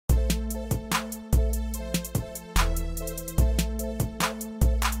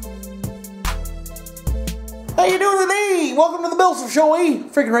welcome to the BillSiff show, eh?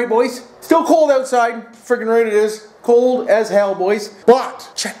 Freaking right, boys. Still cold outside. Freaking right it is. Cold as hell, boys.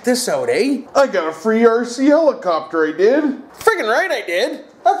 But, check this out, eh? I got a free RC helicopter, I did. Freaking right I did.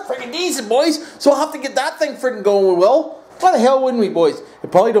 That's freaking decent, boys. So I'll have to get that thing freaking going, we will. Why the hell wouldn't we, boys?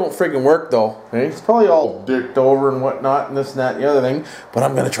 It probably don't freaking work, though. Eh? It's probably all dicked over and whatnot and this and that and the other thing. But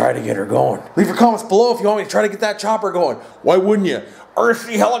I'm going to try to get her going. Leave your comments below if you want me to try to get that chopper going. Why wouldn't you?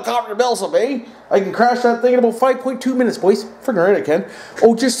 RC helicopter BillSiff, eh? I can crash that thing in about 5.2 minutes, boys. Freaking right I can.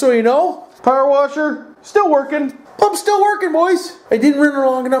 Oh, just so you know, power washer, still working. I'm still working, boys. I didn't run her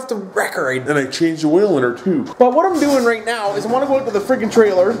long enough to wreck her. And I changed the oil in her too. But what I'm doing right now is I want to go out to the friggin'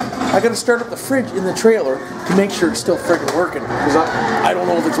 trailer. I got to start up the fridge in the trailer to make sure it's still friggin' working. Because I don't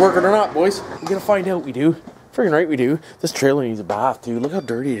know if it's working or not, boys. We're going to find out, we do. Friggin' right we do. This trailer needs a bath, too. Look how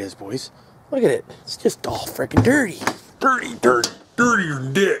dirty it is, boys. Look at it. It's just all friggin' dirty. Dirty, dirty, dirtier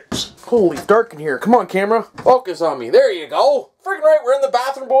than dicks. Holy, it's dark in here. Come on, camera. Focus on me. There you go. Friggin' right, we're in the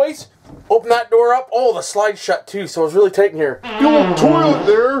bathroom, boys. Open that door up. Oh, the slide's shut too, so it's really tight in here. The old toilet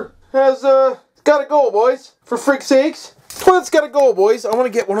there has, gotta go, boys. For frick's sakes. Toilet's gotta go, boys. I want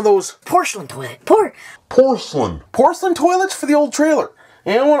to get one of those porcelain toilet. Porcelain toilets for the old trailer.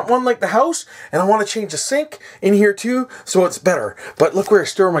 And I want one like the house, and I want to change the sink in here too, so it's better. But look where I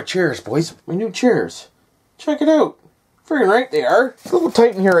store my chairs, boys. My new chairs. Check it out. Friggin' right they are. It's a little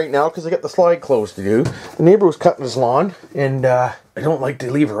tight in here right now because I got the slide closed to do. The neighbor was cutting his lawn, and I don't like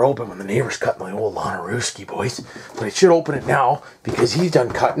to leave her open when the neighbor's cutting my old lawn rooski, boys. But I should open it now because he's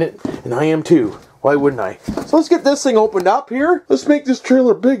done cutting it, and I am too. Why wouldn't I? So let's get this thing opened up here. Let's make this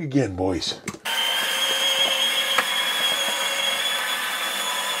trailer big again, boys.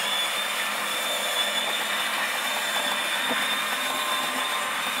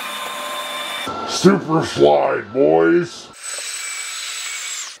 Super slide, boys.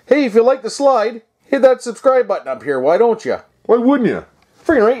 Hey, if you like the slide, hit that subscribe button up here. Why don't you? Why wouldn't you?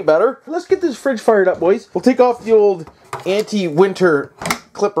 Freaking right, you better. Let's get this fridge fired up, boys. We'll take off the old anti-winter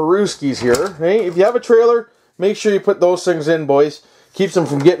clipperooskies here. Hey, if you have a trailer, make sure you put those things in, boys. Keeps them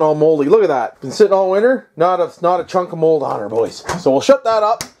from getting all moldy. Look at that. Been sitting all winter. Not a chunk of mold on her, boys. So we'll shut that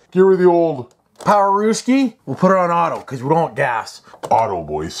up. Get rid of the old power rooski. We'll put her on auto because we don't want gas. Auto,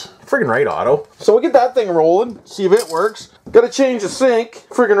 boys. Friggin' right, auto. So we'll get that thing rolling. See if it works. Gotta change the sink.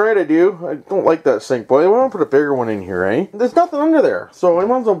 Friggin' right I do. I don't like that sink, boy. I want to put a bigger one in here, eh? There's nothing under there. So I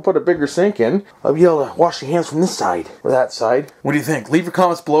might as well put a bigger sink in. I'll be able to wash your hands from this side or that side. What do you think? Leave your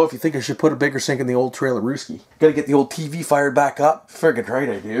comments below if you think I should put a bigger sink in the old trailer rooski. Gotta get the old TV fired back up. Friggin' right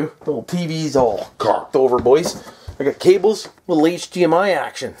I do. The old TV's all cocked over, boys. I got cables, little HDMI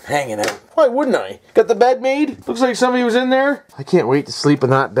action hanging out. Why wouldn't I? Got the bed made. Looks like somebody was in there. I can't wait to sleep in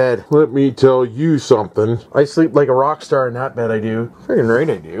that bed. Let me tell you something. I sleep like a rock star in that bed, I do. Friggin' right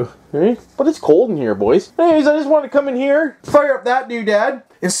I do. Eh? But it's cold in here, boys. Anyways, I just want to come in here, fire up that doodad,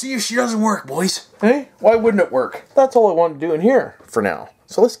 and see if she doesn't work, boys. Hey, why wouldn't it work? That's all I want to do in here for now.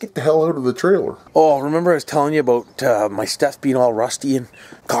 So let's get the hell out of the trailer. Oh, remember I was telling you about my stuff being all rusty and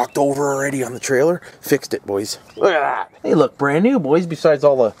cocked over already on the trailer? Fixed it, boys. Look at that. They look brand new, boys, besides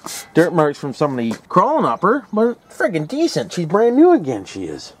all the dirt marks from somebody crawling up her. But friggin' decent. She's brand new again, she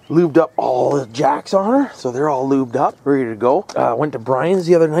is. Lubed up all the jacks on her, so they're all lubed up, ready to go. Went to Brian's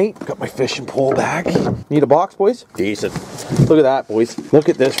the other night. Got my fishing pole back. Need a box, boys? Decent. Look at that, boys. Look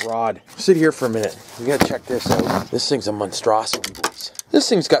at this rod. Sit here for a minute. We gotta check this out. This thing's a monstrosity, boys. This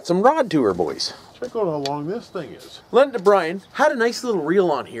thing's got some rod to her, boys. Check out how long this thing is. Lent to Brian. Had a nice little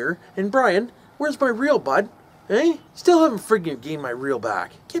reel on here. And Brian, where's my reel, bud? Eh? Still haven't friggin' gained my reel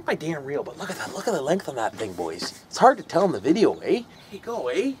back. Get my damn reel, but look at that. Look at the length on that thing, boys. It's hard to tell in the video, eh? Here you go,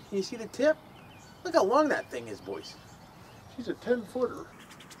 eh? You see the tip? Look how long that thing is, boys. She's a 10-footer.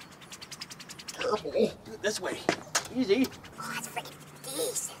 Careful. Do it this way. Easy. Oh, that's freaking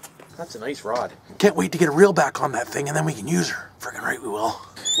decent. That's a nice rod. Can't wait to get a reel back on that thing and then we can use her. Friggin' right we will.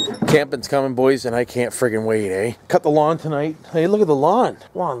 Camping's coming, boys, and I can't friggin' wait, eh? Cut the lawn tonight. Hey, look at the lawn.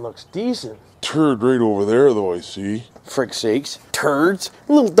 Lawn looks decent. Turd right over there, though, I see. Frick's sakes. Turds.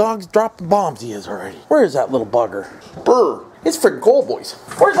 Little dog's dropping bombs he is already. Where is that little bugger? Brr. It's friggin' cold, boys.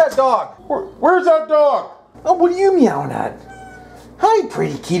 Where's that dog? Where's that dog? Oh, what are you meowing at? Hi,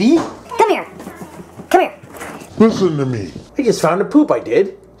 pretty kitty. Come here. Come here. Listen to me. I just found a poop, I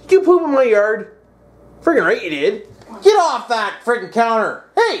did. Did you poop in my yard? Friggin' right you did. Get off that friggin' counter.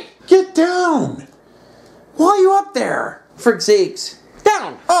 Hey, get down. Why are you up there? Frick's sakes.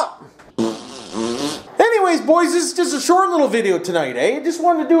 Down, up. Anyways, anyways, boys, this is just a short little video tonight, eh? Just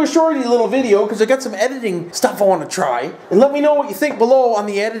wanted to do a shorty little video because I got some editing stuff I want to try. And let me know what you think below on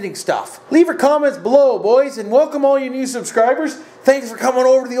the editing stuff. Leave your comments below, boys, and welcome all you new subscribers. Thanks for coming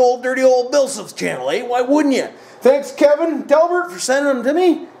over to the old dirty old BillSiff channel, eh? Why wouldn't you? Thanks, Kevin Delbert, for sending them to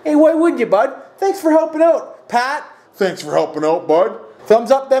me. Hey, why wouldn't you, bud? Thanks for helping out. Pat, Thanks for helping out, bud. thumbs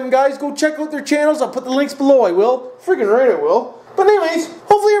up them guys. Go check out their channels. I'll put the links below, I will. Freaking right I will. But anyways,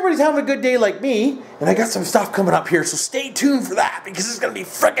 hopefully everybody's having a good day like me. And I got some stuff coming up here, so stay tuned for that because it's going to be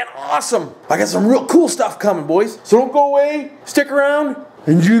freaking awesome. I got some real cool stuff coming, boys. So don't go away. Stick around.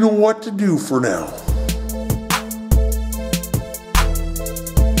 And you know what to do for now.